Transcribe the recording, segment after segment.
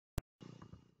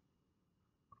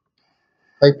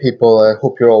Hi people, I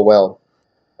hope you're all well.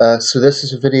 So this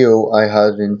is a video I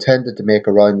had intended to make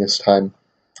around this time.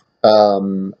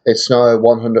 It's now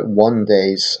 101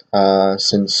 days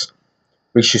since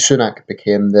Rishi Sunak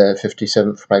became the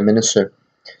 57th Prime Minister,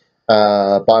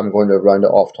 but I'm going to round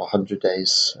it off to 100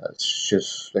 days. It's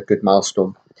just a good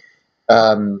milestone.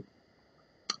 Um,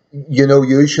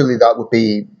 Usually that would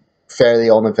be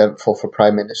fairly uneventful for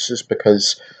Prime Ministers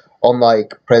because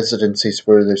unlike presidencies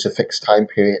where there's a fixed time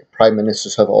period, Prime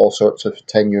Ministers have all sorts of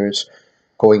tenures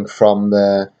going from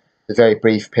the very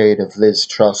brief period of Liz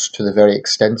Truss to the very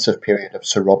extensive period of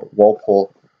Sir Robert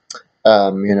Walpole.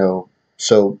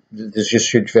 So there's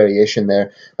just huge variation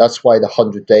there. That's why the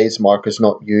 100 days mark has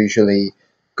not usually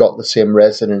got the same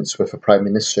resonance with a Prime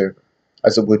Minister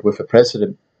as it would with a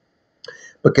President.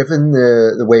 But given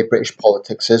the way British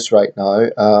politics is right now,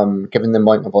 given the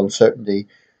amount of uncertainty,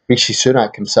 Rishi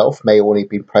Sunak himself may only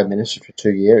be Prime Minister for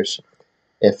 2 years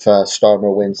if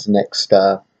Starmer wins the next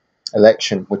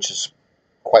election, which is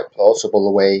quite plausible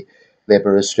the way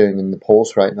Labour is doing in the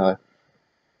polls right now.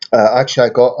 Actually,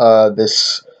 I got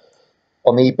this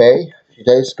on eBay a few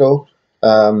days ago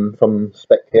from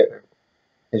Spectator.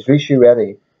 Is Rishi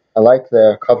ready? I like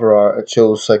their cover art. It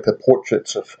shows like the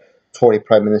portraits of Tory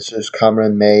Prime Ministers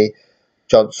Cameron, May,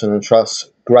 Johnson and Truss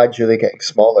gradually getting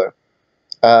smaller.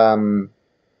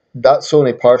 That's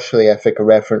only partially, I think, a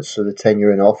reference to the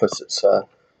tenure in office. It's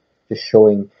just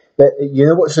showing that. You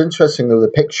know what's interesting though? The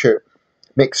picture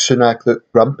makes Sunak look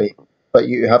grumpy, but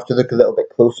you have to look a little bit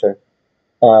closer.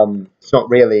 It's not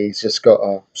really, he's just got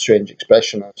a strange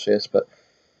expression on his face, but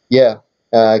yeah,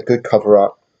 good cover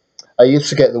art. I used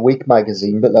to get the Week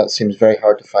magazine, but that seems very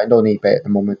hard to find on eBay at the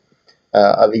moment,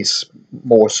 at least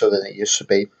more so than it used to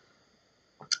be.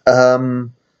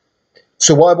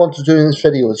 So what I want to do in this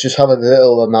video is just have a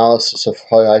little analysis of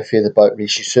how I feel about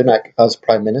Rishi Sunak as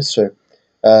Prime Minister.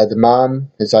 The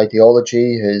man, his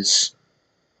ideology, his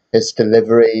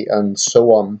delivery, and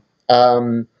so on.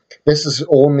 This is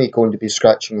only going to be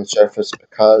scratching the surface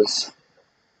because,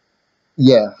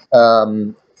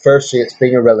 firstly, it's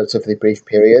been a relatively brief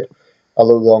period, a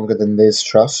little longer than Liz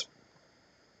Truss.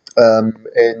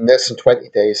 In less than 20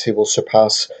 days, he will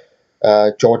surpass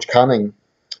George Canning,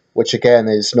 which again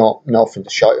is not nothing to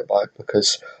shout about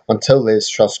because until Liz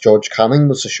Truss, George Canning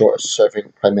was the shortest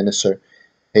serving Prime Minister.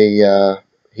 He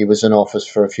was in office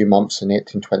for a few months in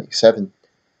 1827.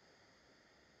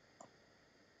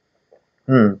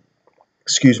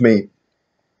 Excuse me,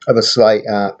 I have a slight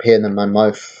pain in my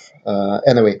mouth.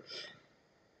 Anyway,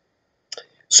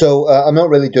 so I'm not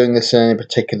really doing this in any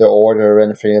particular order or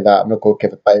anything like that. I'm not going to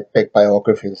give a big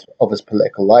biography of his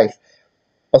political life.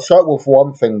 I'll start with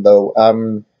one thing though,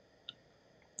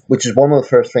 which is one of the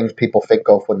first things people think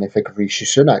of when they think of Rishi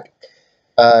Sunak,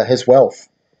 his wealth.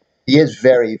 He is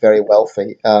very, very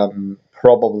wealthy.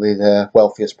 Probably the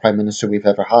wealthiest Prime Minister we've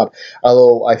ever had.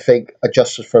 Although I think,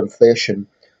 adjusted for inflation,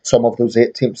 some of those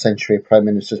 18th century Prime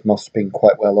Ministers must have been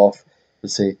quite well off,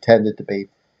 as they tended to be.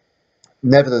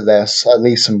 Nevertheless, at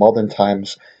least in modern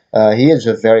times, he is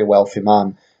a very wealthy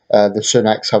man. The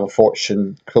Sunaks have a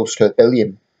fortune close to £1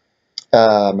 billion.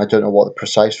 I don't know what the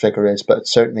precise figure is, but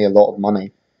it's certainly a lot of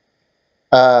money.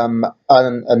 And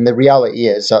the reality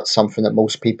is that's something that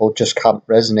most people just can't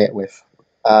resonate with.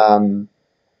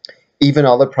 Even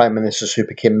other prime ministers who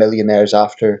became millionaires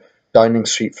after Downing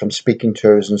Street from speaking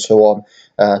tours and so on,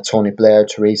 Tony Blair,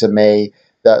 Theresa May,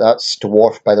 that's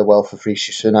dwarfed by the wealth of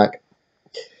Rishi Sunak.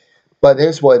 But it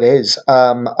is what it is.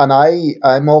 And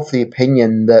I'm of the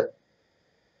opinion that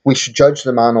we should judge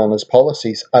the man on his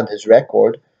policies and his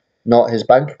record, not his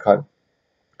bank account.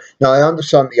 Now, I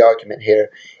understand the argument here.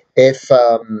 If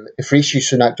Rishi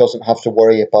Sunak doesn't have to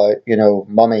worry about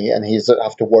money and he doesn't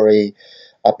have to worry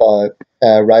about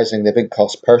rising living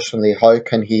costs personally, how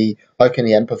can he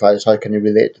empathise? How can he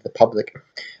relate to the public?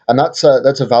 And that's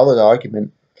a valid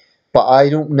argument. But I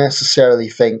don't necessarily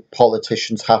think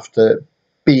politicians have to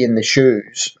be in the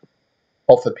shoes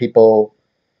of the people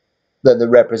that they're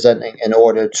representing in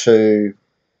order to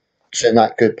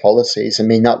enact good policies. I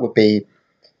mean, that would be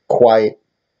quite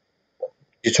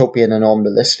utopian and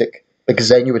unrealistic, because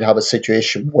then you would have a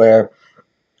situation where,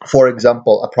 for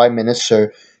example, a prime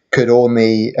minister could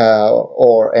only,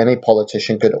 or any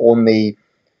politician could only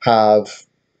have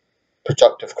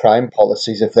productive crime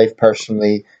policies if they've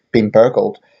personally been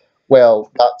burgled.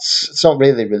 Well, it's not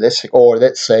really realistic. Or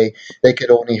let's say they could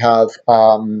only have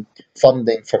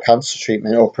funding for cancer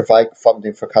treatment, or provide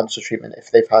funding for cancer treatment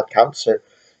if they've had cancer.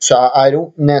 So I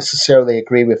don't necessarily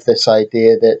agree with this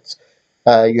idea that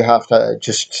you have to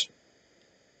just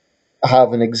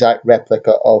have an exact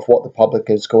replica of what the public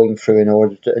is going through in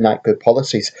order to enact good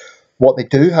policies. What they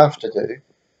do have to do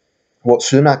What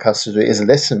Sunak has to do is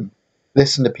listen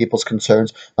to people's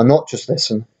concerns, and not just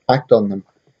listen, act on them.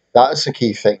 That is the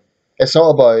key thing. It's not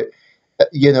about,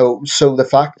 so the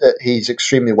fact that he's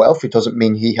extremely wealthy doesn't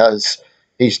mean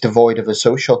he's devoid of a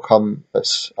social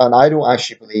compass, and I don't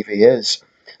actually believe he is.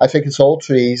 I think it's all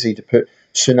too easy to put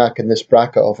Sunak in this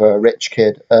bracket of a rich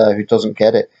kid who doesn't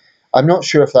get it. I'm not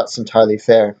sure if that's entirely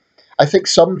fair. I think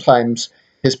sometimes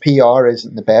his PR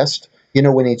isn't the best.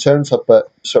 When he turns up at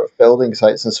sort of building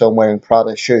sites and so on wearing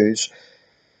Prada shoes,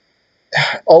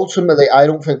 ultimately, I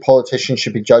don't think politicians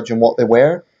should be judging what they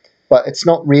wear, but it's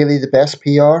not really the best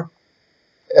PR.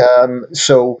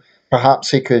 So perhaps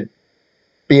he could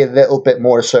be a little bit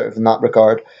more assertive in that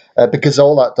regard, because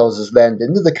all that does is lend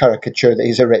into the caricature that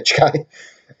he's a rich guy.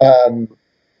 Um,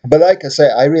 but like I say,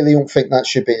 I really don't think that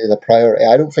should be the priority.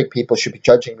 I don't think people should be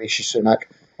judging Rishi Sunak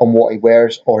on what he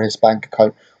wears or his bank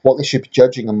account. What they should be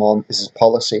judging him on is his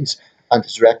policies and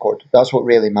his record. That's what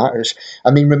really matters.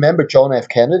 I mean, remember John F.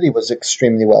 Kennedy was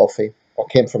extremely wealthy, or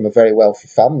came from a very wealthy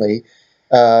family,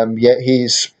 yet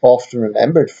he's often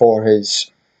remembered for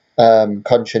his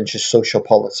conscientious social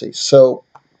policies. So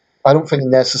I don't think it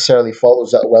necessarily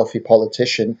follows that a wealthy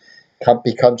politician can't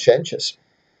be conscientious.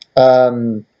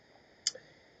 Um,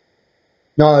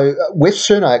 Now, with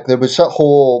Sunak, there was that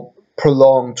whole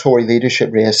prolonged Tory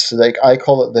leadership race. Like, I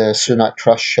call it the Sunak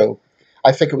Trust Show.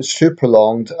 I think it was too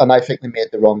prolonged, and I think they made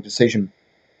the wrong decision.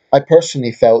 I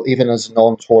personally felt, even as a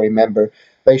non-Tory member,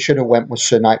 they should have went with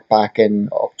Sunak back in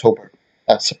October,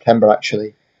 September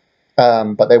actually.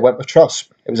 But they went with Truss.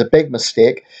 It was a big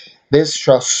mistake. This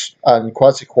Truss and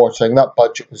quasi-quartering, that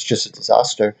budget was just a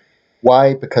disaster.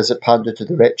 Why? Because it pandered to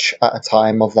the rich at a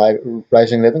time of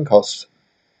rising living costs.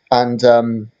 And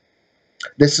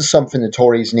this is something the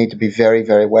Tories need to be very,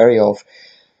 very wary of.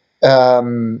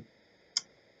 Um,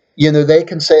 they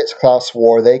can say it's class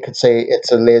war, they could say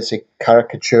it's a lazy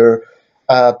caricature,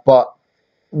 but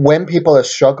when people are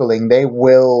struggling,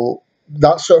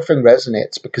 that sort of thing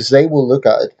resonates because they will look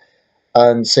at it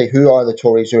and say, who are the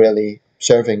Tories really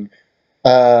serving?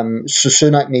 So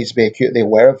Sunak needs to be acutely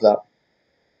aware of that.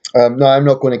 No, I'm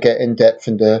not going to get in depth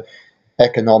into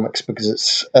economics because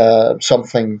it's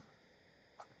something,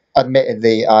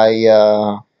 admittedly,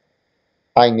 I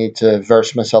need to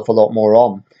verse myself a lot more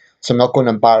on. So I'm not going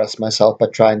to embarrass myself by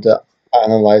trying to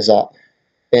analyse that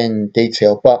in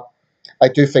detail. But I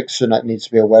do think Sunak needs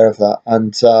to be aware of that.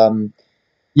 And,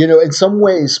 in some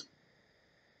ways,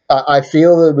 I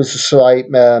feel there was a slight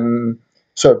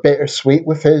sort of bittersweet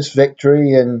with his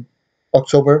victory in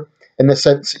October, in the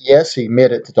sense, yes, he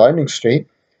made it to Downing Street,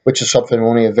 which is something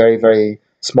only a very, very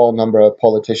small number of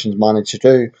politicians managed to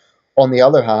do. On the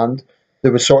other hand,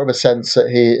 there was sort of a sense that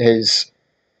his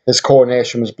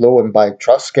coronation was blown by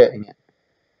Truss getting it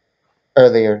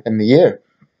earlier in the year.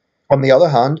 On the other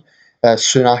hand,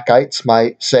 Sunakites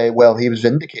might say, well, he was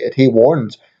vindicated. He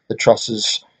warned the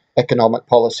Truss's economic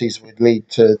policies would lead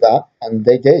to that, and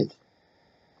they did.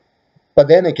 But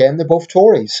then again, they're both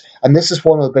Tories. And this is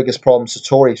one of the biggest problems the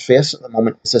Tories face at the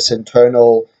moment, is this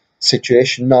internal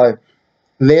situation. Now,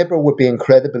 Labour would be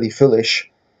incredibly foolish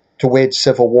to wage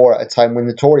civil war at a time when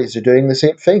the Tories are doing the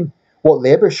same thing. What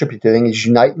Labour should be doing is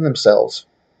uniting themselves.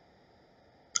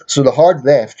 So the hard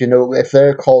left, if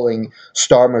they're calling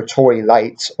Starmer Tory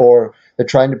light or they're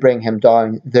trying to bring him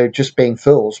down, they're just being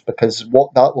fools, because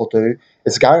what that will do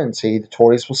is guarantee the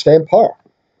Tories will stay in power.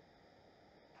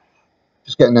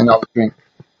 Just getting another drink.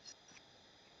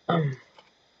 At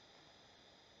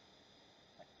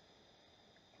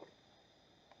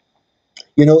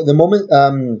the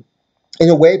moment, in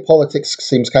a way, politics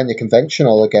seems kind of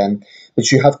conventional again,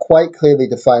 but you have quite clearly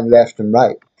defined left and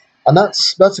right, and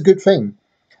that's a good thing.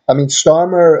 I mean,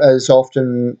 Starmer is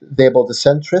often labelled a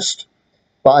centrist,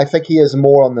 but I think he is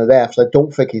more on the left. I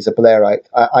don't think he's a Blairite.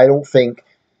 I don't think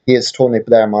he is Tony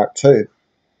Blair Mark II.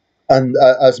 And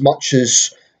as much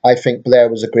as I think Blair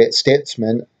was a great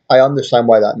statesman, I understand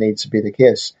why that needs to be the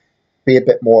case. Be a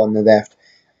bit more on the left.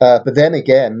 But then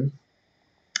again,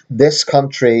 this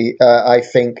country, I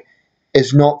think,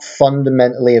 is not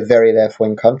fundamentally a very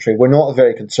left-wing country. We're not a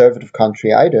very conservative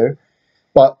country either.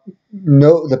 But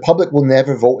no, the public will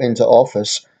never vote into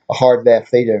office a hard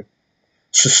left leader.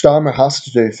 So Starmer has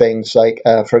to do things like,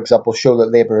 for example, show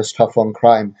that Labour is tough on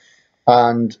crime.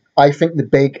 And I think the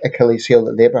big Achilles heel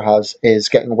that Labour has is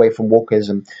getting away from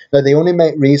wokeism. Now, the only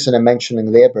reason I'm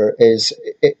mentioning Labour is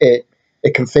it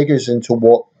configures into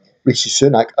what Rishi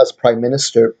Sunak, as Prime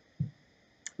Minister,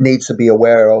 needs to be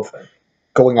aware of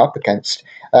going up against.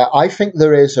 I think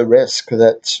there is a risk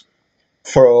that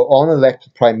for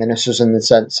unelected Prime Ministers, in the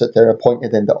sense that they're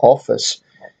appointed into office,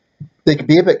 they could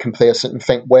be a bit complacent and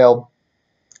think, well,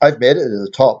 I've made it to the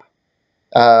top.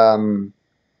 Um,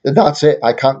 that's it.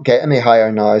 I can't get any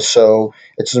higher now, so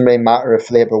it doesn't really matter if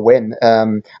Labour win.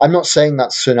 I'm not saying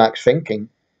that's Sunak's thinking,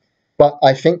 but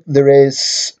I think there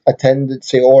is a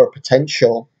tendency or a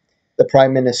potential the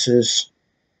prime ministers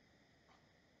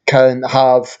can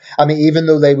have. I mean, even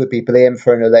though they would be blamed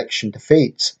for an election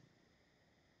defeat,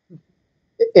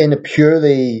 in a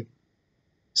purely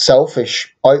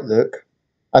selfish outlook,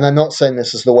 and I'm not saying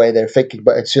this is the way they're thinking,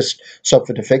 but it's just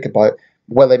something to think about.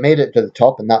 Well, they made it to the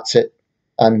top, and that's it.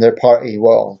 And their party,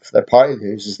 well, if their party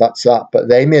loses, that's that. But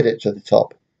they made it to the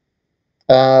top.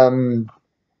 Um,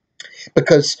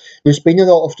 because there's been a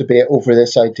lot of debate over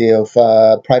this idea of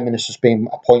prime ministers being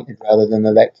appointed rather than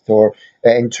elected, or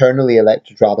internally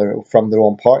elected rather from their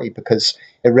own party, because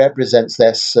it represents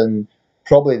less than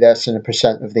probably less than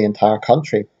 1% of the entire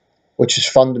country, which is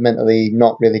fundamentally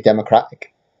not really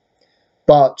democratic.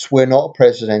 But we're not a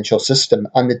presidential system,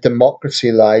 and the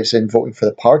democracy lies in voting for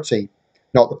the party,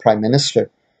 not the prime minister.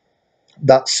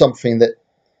 That's something that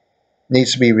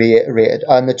needs to be reiterated.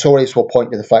 And the Tories will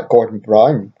point to the fact Gordon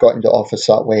Brown got into office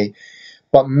that way.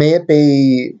 But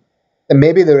maybe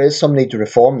there is some need to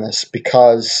reform this,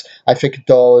 because I think it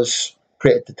does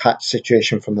create a detached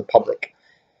situation from the public.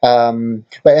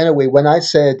 But anyway, when I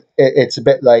said it's a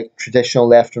bit like traditional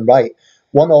left and right,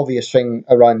 one obvious thing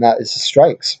around that is the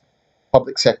strikes,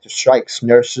 public sector strikes,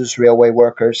 nurses, railway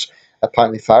workers,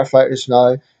 apparently firefighters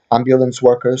now, ambulance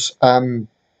workers.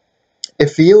 It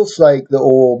feels like the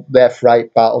old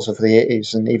left-right battles of the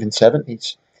 80s and even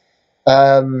 70s.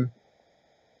 Um,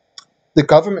 the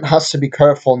government has to be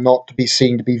careful not to be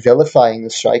seen to be vilifying the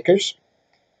strikers,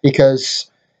 because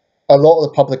a lot of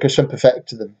the public are sympathetic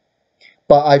to them.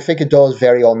 But I think it does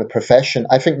vary on the profession.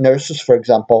 I think nurses, for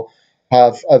example,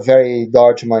 have a very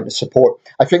large amount of support.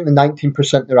 I think the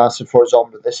 19% they're asking for is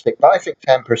unrealistic, but I think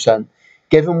 10%,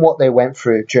 given what they went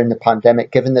through during the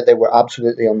pandemic, given that they were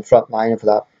absolutely on the front line of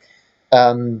that.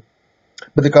 Um,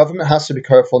 but the government has to be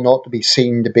careful not to be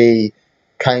seen to be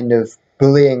kind of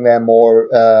bullying them, or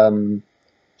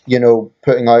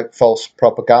putting out false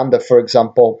propaganda. For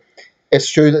example,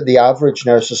 it's true that the average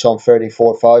nurse is on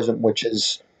 34,000, which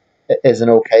is an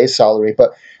okay salary,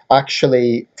 but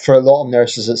actually for a lot of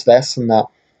nurses it's less than that.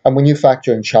 And when you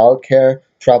factor in childcare,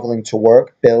 travelling to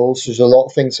work, bills, there's a lot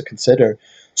of things to consider.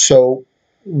 So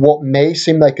what may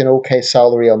seem like an okay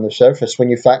salary on the surface, when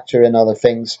you factor in other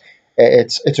things,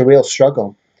 it's a real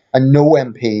struggle. And no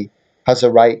MP has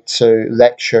a right to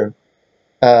lecture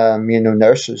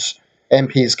nurses.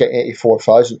 MPs get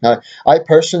 84,000. Now, I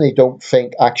personally don't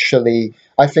think actually,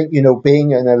 I think,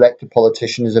 being an elected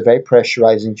politician is a very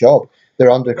pressurizing job. They're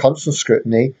under constant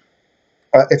scrutiny.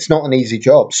 It's not an easy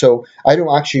job. So I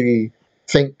don't actually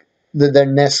think that they're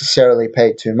necessarily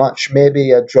paid too much.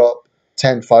 Maybe a drop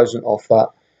 10,000 off that.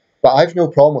 But I've no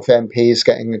problem with MPs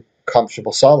getting a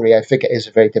comfortable salary. I think it is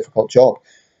a very difficult job.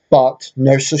 But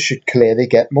nurses should clearly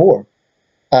get more.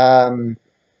 Um,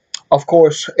 of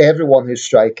course, everyone who's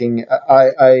striking,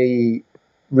 I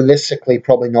realistically,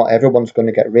 probably not everyone's going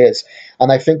to get raised.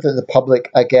 And I think that the public,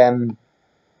 again,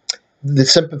 the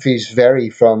sympathies vary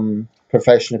from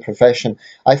profession to profession.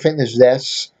 I think there's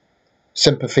less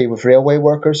sympathy with railway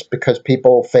workers, because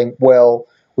people think, well,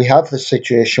 we have this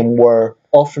situation where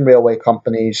often railway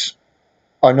companies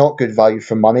are not good value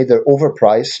for money, they're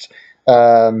overpriced,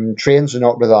 trains are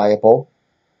not reliable,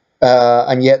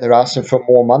 and yet they're asking for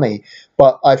more money.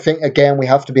 But I think, again, we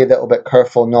have to be a little bit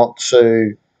careful not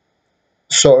to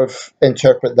sort of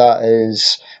interpret that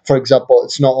as, for example,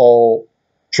 it's not all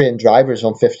train drivers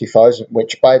on 50,000,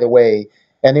 which, by the way,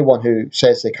 anyone who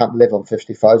says they can't live on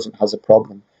 50,000 has a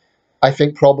problem. I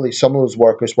think probably some of those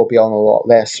workers will be on a lot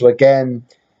less. So again,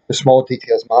 the small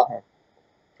details matter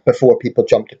before people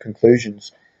jump to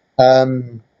conclusions.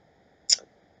 Um,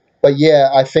 but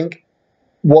yeah, I think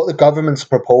what the government's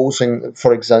proposing,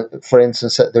 for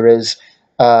instance, that there is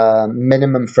a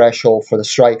minimum threshold for the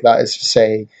strike. That is to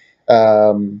say,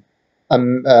 um,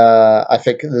 I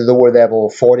think the lower level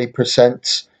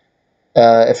 40%,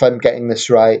 if I'm getting this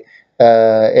right.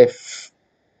 If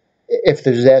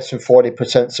there's less than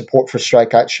 40% support for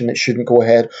strike action, it shouldn't go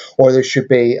ahead, or there should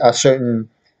be a certain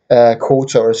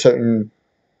quota or a certain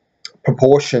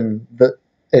proportion that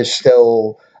is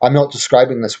still. I'm not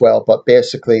describing this well, but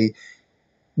basically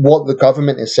what the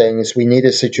government is saying is we need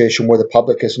a situation where the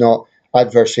public is not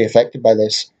adversely affected by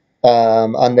this,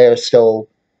 and they're still,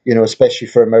 especially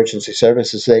for emergency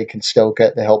services, they can still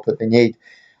get the help that they need.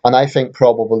 And I think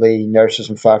probably nurses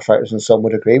and firefighters and some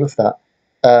would agree with that.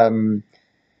 Um,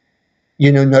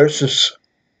 Nurses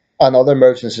and other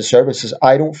emergency services,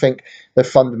 I don't think they're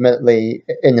fundamentally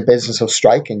in the business of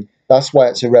striking. That's why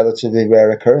it's a relatively rare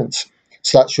occurrence.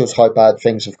 So that shows how bad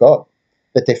things have got.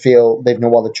 that they feel they've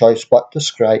no other choice but to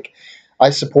strike. I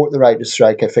support the right to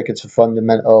strike. I think it's a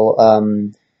fundamental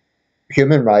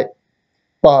human right,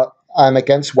 but I'm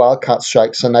against wildcat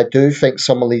strikes, and I do think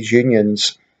some of these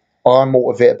unions are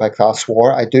motivated by class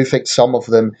war. I do think some of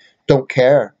them don't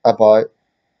care about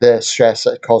the stress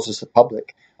that it causes the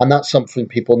public, and that's something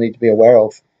people need to be aware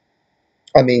of.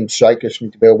 I mean, strikers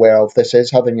need to be aware of. This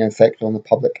is having an effect on the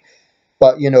public,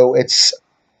 but it's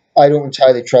I don't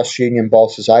entirely trust union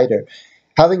bosses either.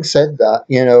 Having said that,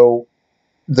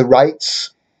 the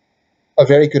rights are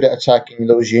very good at attacking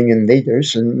those union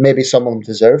leaders, and maybe some of them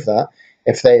deserve that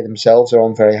if they themselves are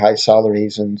on very high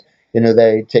salaries and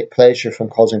they take pleasure from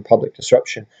causing public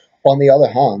disruption. On the other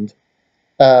hand,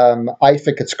 I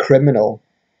think it's criminal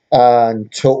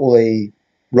and totally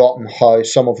rotten how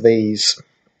some of these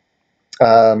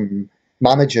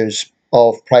managers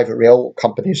of private rail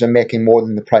companies are making more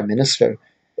than the prime minister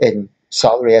in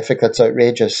salary. I think that's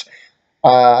outrageous.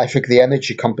 I think the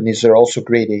energy companies are also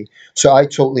greedy. So I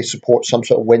totally support some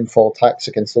sort of windfall tax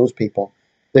against those people.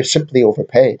 They're simply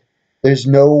overpaid. There's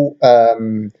no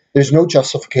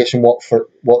justification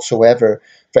whatsoever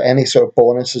for any sort of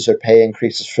bonuses or pay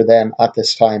increases for them at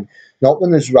this time. Not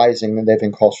when there's rising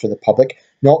living costs for the public.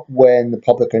 Not when the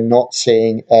public are not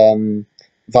seeing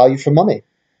value for money.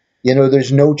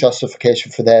 There's no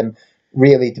justification for them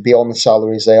really to be on the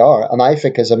salaries they are. And I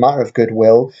think as a matter of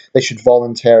goodwill, they should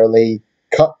voluntarily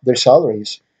cut their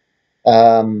salaries.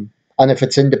 And if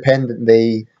it's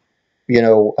independently,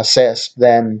 assessed,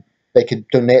 then they could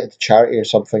donate it to charity or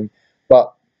something.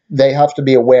 But they have to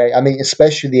be aware. I mean,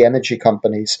 especially the energy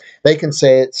companies. They can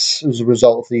say it's as a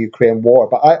result of the Ukraine war,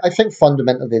 but I think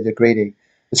fundamentally they're greedy.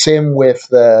 The same with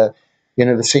the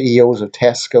CEOs of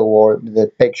Tesco or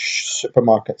the big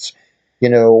supermarkets.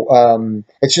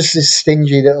 It's just this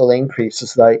stingy little increase.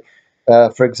 It's like,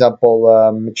 for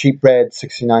example, cheap bread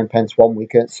 69 pence one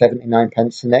week and 79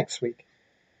 pence the next week.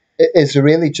 Is there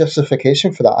really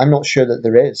justification for that? I'm not sure that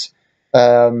there is.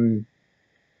 I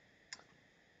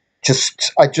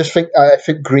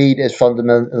think greed is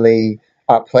fundamentally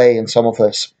at play in some of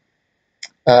this.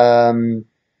 Um,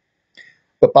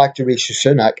 but back to Rishi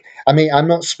Sunak. I mean, I'm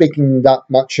not speaking that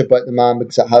much about the man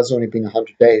because it has only been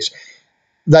 100 days.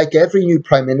 Like every new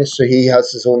prime minister, he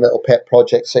has his own little pet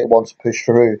projects that he wants to push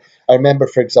through. I remember,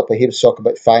 for example, he was talking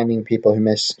about fining people who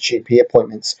miss GP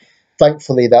appointments.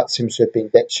 Thankfully, that seems to have been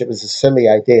ditched. It was a silly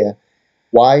idea.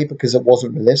 Why? Because it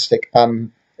wasn't realistic. It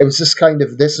was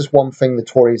this is one thing the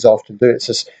Tories often do. It's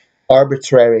this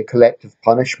arbitrary collective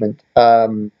punishment.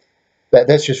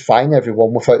 Let's just fine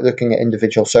everyone without looking at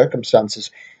individual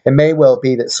circumstances. It may well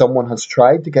be that someone has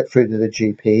tried to get through to the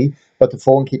GP, but the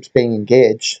phone keeps being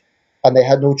engaged, and they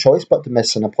had no choice but to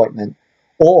miss an appointment.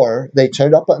 Or they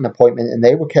turned up at an appointment and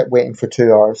they were kept waiting for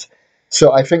 2 hours.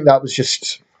 So I think that was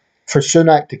just, for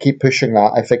Sunak to keep pushing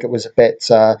that, I think it was a bit,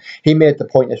 he made the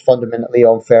point it's fundamentally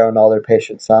unfair on other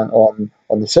patients and on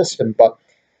the system, but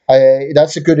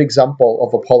that's a good example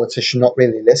of a politician not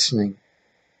really listening.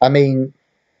 I mean,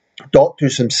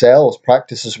 doctors themselves,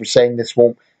 practices were saying this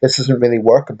isn't really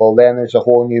workable. Then there's a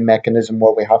whole new mechanism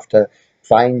where we have to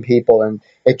fine people, and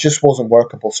it just wasn't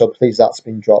workable. So please, that's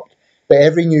been dropped. But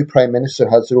every new prime minister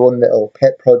has their own little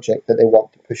pet project that they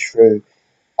want to push through,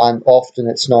 and often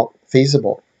it's not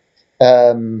feasible.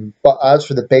 But as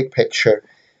for the big picture,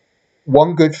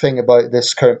 one good thing about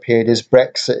this current period is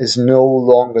Brexit is no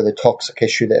longer the toxic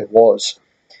issue that it was.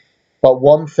 But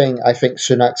one thing I think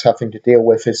Sunak's having to deal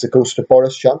with is the ghost of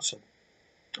Boris Johnson,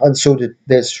 and so did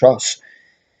Liz Truss.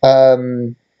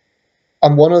 Um,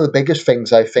 and one of the biggest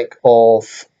things I think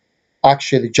of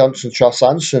actually the Johnson, Truss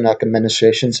and Sunak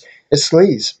administrations is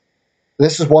sleaze.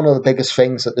 This is one of the biggest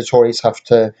things that the Tories have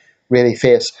to really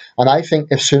face. And I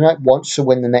think if Sunak wants to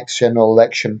win the next general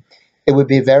election, it would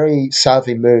be a very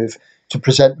savvy move to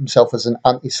present himself as an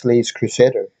anti-sleaze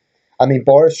crusader. I mean,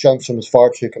 Boris Johnson was far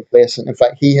too complacent. In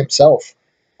fact, he himself,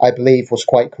 I believe, was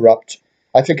quite corrupt.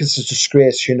 I think it's a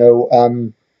disgrace,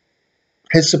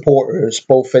 his supporters,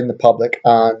 both in the public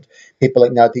and people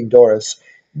like Nadine Dorris,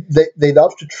 they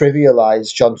love to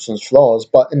trivialise Johnson's flaws,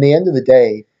 but in the end of the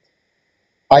day,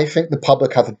 I think the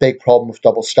public have a big problem with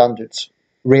double standards,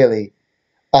 really.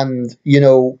 And,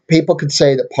 people could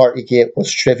say that Partygate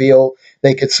was trivial.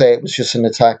 They could say it was just an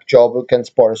attack job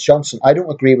against Boris Johnson. I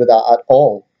don't agree with that at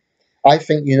all. I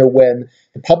think, when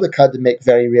the public had to make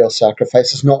very real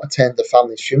sacrifices, not attend the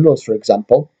family's funerals, for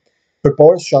example, for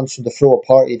Boris Johnson to throw a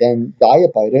party then die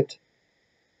about it,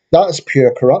 that is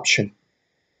pure corruption.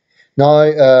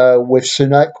 Now, with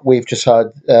Sunak, we've just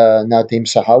had Nadeem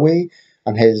Sahawi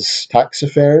and his tax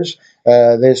affairs.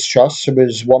 Liz Truss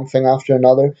was one thing after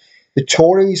another. The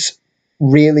Tories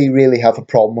really, really have a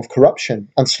problem with corruption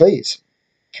and sleaze.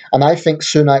 And I think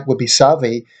Sunak would be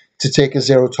savvy to take a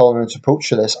zero tolerance approach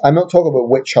to this. I'm not talking about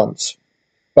witch hunts,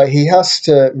 but he has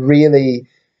to really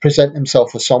present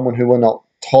himself as someone who will not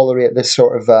tolerate this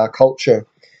sort of culture.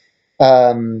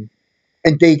 Um,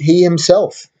 Indeed, he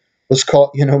himself was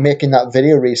caught, making that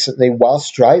video recently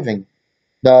whilst driving.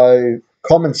 Now,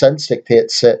 common sense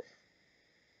dictates that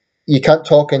you can't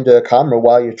talk into a camera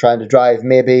while you're trying to drive.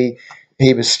 Maybe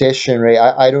he was stationary.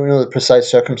 I don't know the precise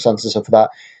circumstances of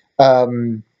that.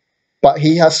 Um, but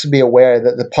he has to be aware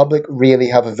that the public really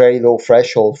have a very low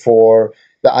threshold for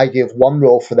the idea of one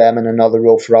rule for them and another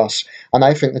rule for us. And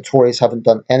I think the Tories haven't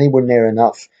done anywhere near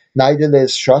enough. Neither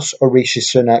Liz Truss or Rishi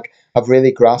Sunak have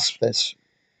really grasped this.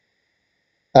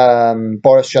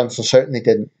 Boris Johnson certainly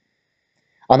didn't.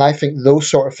 And I think those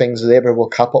sort of things Labour will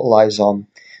capitalise on.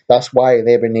 That's why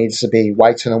Labour needs to be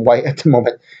whiter than white at the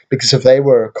moment, because if they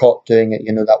were caught doing it,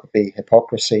 that would be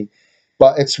hypocrisy.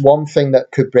 But it's one thing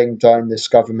that could bring down this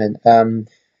government.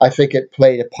 I think it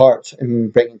played a part in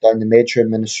bringing down the Major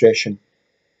administration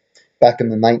back in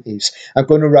the 90s. I'm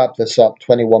going to wrap this up,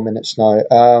 21 minutes now.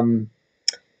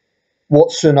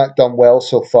 What's Sunak done well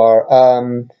so far?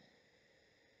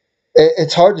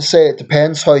 It's hard to say. It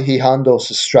depends how he handles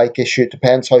the strike issue. It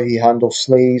depends how he handles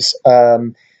sleaze.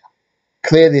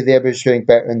 Clearly, Labour's doing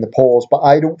better in the polls, but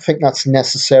I don't think that's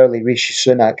necessarily Rishi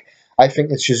Sunak. I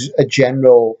think it's just a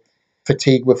general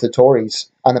fatigue with the Tories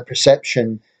and a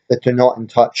perception that they're not in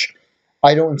touch.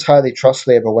 I don't entirely trust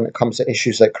Labour when it comes to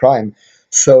issues like crime.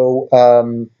 So,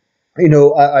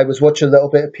 I was watching a little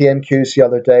bit of PMQs the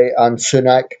other day, and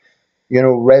Sunak,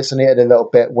 resonated a little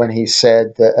bit when he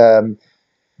said that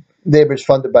Labour's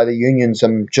funded by the unions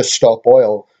and just stop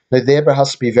oil. Now, Labour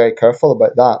has to be very careful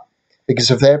about that,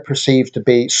 because if they're perceived to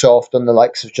be soft on the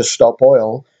likes of just stop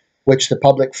oil, which the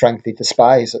public frankly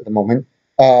despise at the moment,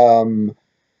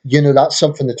 that's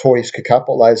something the Tories could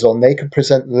capitalise on. They could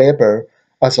present Labour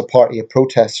as a party of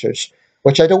protesters,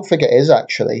 which I don't think it is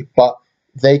actually, but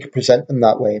they could present them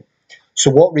that way. So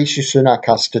what Rishi Sunak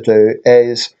has to do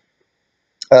is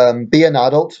be an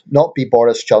adult, not be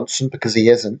Boris Johnson, because he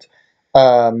isn't,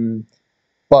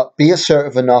 but be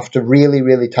assertive enough to really,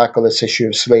 really tackle this issue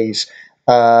of sleaze.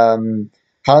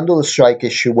 Handle the strike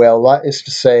issue well. That is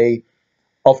to say,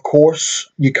 of course,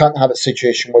 you can't have a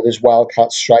situation where there's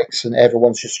wildcat strikes and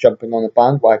everyone's just jumping on the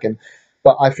bandwagon.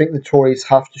 But I think the Tories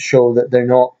have to show that they're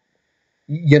not,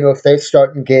 if they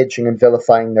start engaging in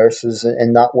vilifying nurses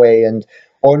in that way,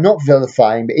 or not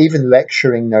vilifying, but even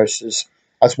lecturing nurses,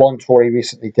 as one Tory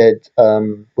recently did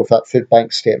with that food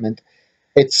bank statement,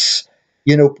 it's,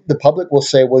 the public will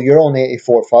say, well, you're on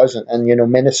 84,000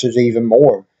 and, ministers even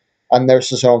more, and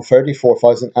nurses are on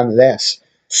 34,000 and less.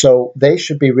 So they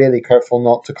should be really careful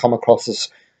not to come across as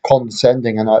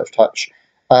condescending and out of touch.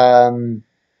 I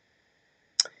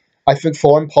think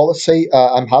foreign policy,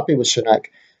 I'm happy with Sunak,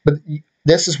 but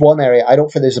this is one area I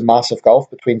don't think there's a massive gulf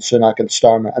between Sunak and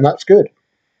Starmer, and that's good,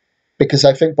 because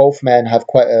I think both men have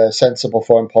quite a sensible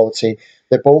foreign policy.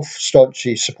 They're both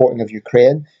staunchly supporting of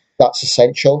Ukraine. That's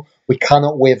essential. We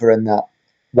cannot waver in that.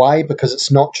 Why? Because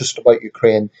it's not just about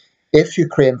Ukraine. If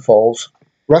Ukraine falls,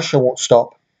 Russia won't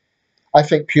stop. I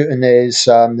think Putin is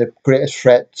the greatest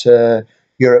threat to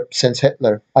Europe since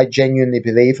Hitler. I genuinely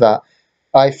believe that.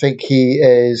 I think he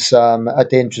is a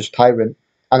dangerous tyrant,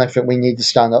 and I think we need to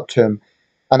stand up to him.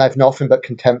 And I've nothing but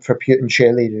contempt for Putin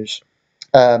cheerleaders.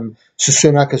 So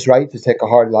Sunak is right to take a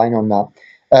hard line on that.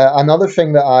 Another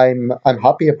thing that I'm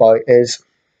happy about is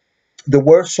there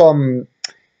were some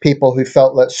people who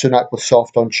felt that Sunak was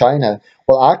soft on China.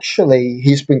 Well, actually,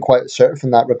 he's been quite assertive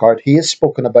in that regard. He has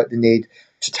spoken about the need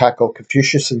to tackle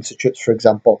Confucius Institutes, for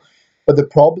example. But the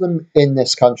problem in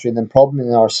this country and the problem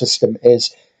in our system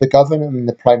is the government and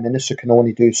the Prime Minister can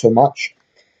only do so much.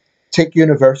 Take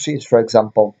universities, for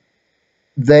example.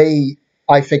 They,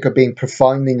 I think, are being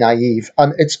profoundly naive.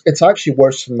 And it's actually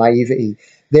worse than naivety.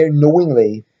 They're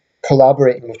knowingly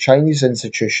collaborating with Chinese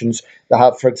institutions that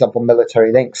have, for example,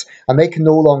 military links. And they can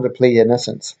no longer plead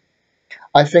innocence.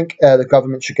 I think the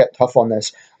government should get tough on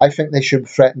this. I think they should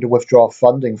threaten to withdraw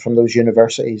funding from those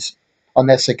universities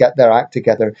unless they get their act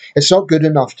together. It's not good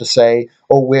enough to say,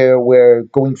 oh, we're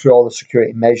going through all the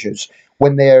security measures,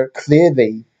 when they're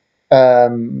clearly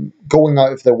going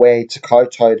out of their way to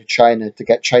kowtow to China to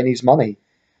get Chinese money.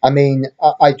 I mean,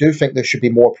 I do think there should be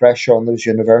more pressure on those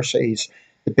universities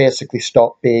to basically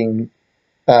stop being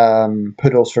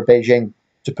poodles for Beijing,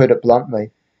 to put it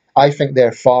bluntly. I think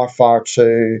they're far, far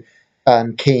too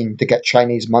keen to get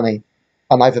Chinese money,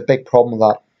 and I have a big problem with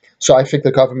that. So I think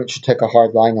the government should take a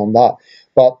hard line on that.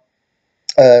 But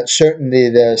Certainly,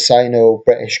 the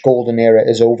Sino-British golden era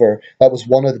is over. That was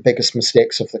one of the biggest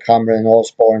mistakes of the Cameron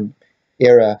Osborne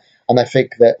era, and I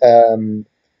think that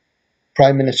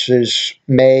Prime Ministers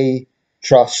May,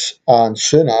 Truss, and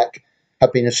Sunak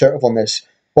have been assertive on this.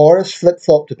 Boris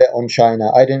flip-flopped a bit on China.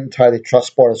 I didn't entirely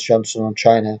trust Boris Johnson on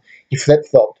China. He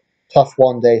flip-flopped. Tough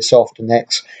one day, soft the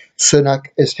next. Sunak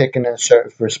is taking an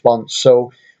assertive response.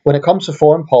 So when it comes to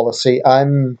foreign policy,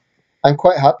 I'm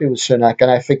quite happy with Sunak, and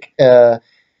I think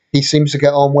he seems to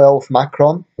get on well with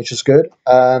Macron, which is good.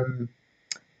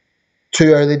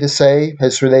 Too early to say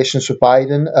his relations with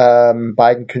Biden.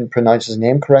 Biden couldn't pronounce his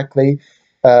name correctly.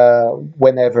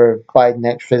 Whenever Biden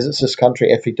next visits this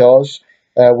country, if he does,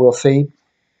 we'll see.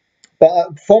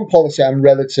 But foreign policy, I'm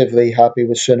relatively happy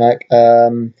with Sunak.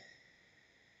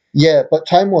 Yeah, but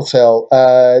time will tell.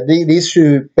 These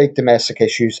two big domestic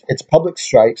issues, it's public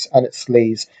strikes and it's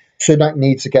sleaze. Sunak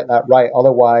needs to get that right,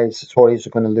 otherwise the Tories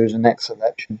are going to lose the next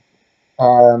election.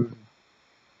 Um,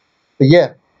 but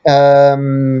yeah,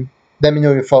 let me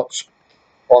know your thoughts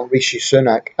on Rishi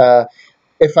Sunak.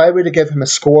 If I were to give him a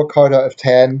scorecard out of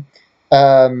 10,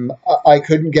 I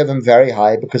couldn't give him very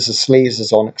high because the sleaze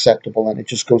is unacceptable and it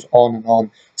just goes on and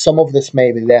on. Some of this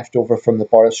may be left over from the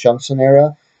Boris Johnson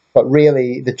era, but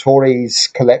really the Tories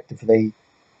collectively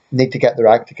need to get their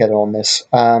act together on this.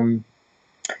 And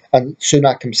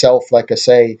Sunak himself, like I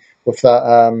say, with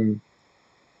that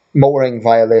motoring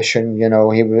violation,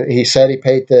 he said he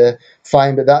paid the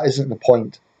fine, but that isn't the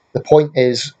point. The point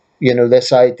is,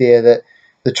 this idea that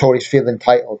the Tories feel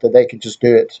entitled, that they can just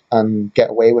do it and get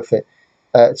away with it.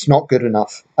 It's not good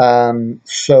enough.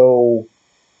 So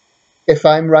if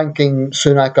I'm ranking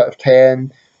Sunak out of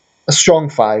 10, a strong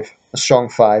 5. A strong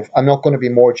 5. I'm not going to be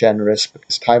more generous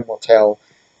because time will tell.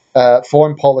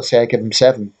 Foreign policy, I give him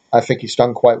 7. I think he's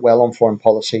done quite well on foreign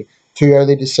policy. Too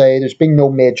early to say. There's been no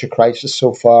major crisis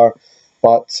so far,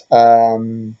 but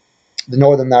the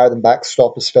Northern Ireland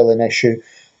backstop is still an issue.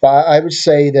 But I would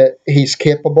say that he's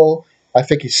capable. I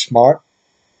think he's smart.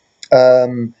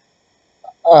 Um,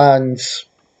 and,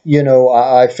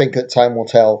 I think that time will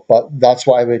tell. But that's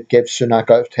what I would give Sunak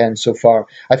out of 10 so far.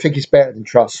 I think he's better than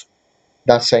Truss.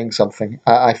 That's saying something.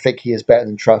 I think he is better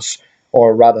than Truss,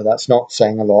 or rather, that's not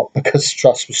saying a lot because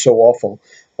Truss was so awful.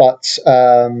 But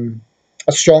a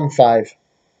strong 5,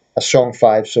 a strong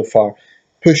 5 so far,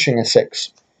 pushing a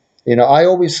 6. I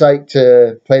always like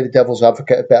to play the devil's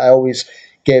advocate a bit. I always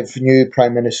give new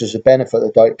prime ministers the benefit of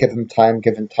the doubt, give them time,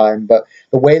 give them time. But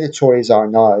the way the Tories are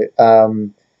now,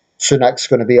 Sunak's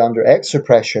going to be under extra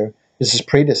pressure because his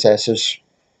predecessors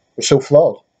were so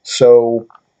flawed. So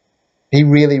he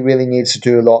really, really needs to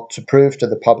do a lot to prove to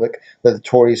the public that the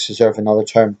Tories deserve another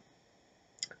term.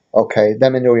 Okay,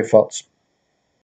 let me know your thoughts.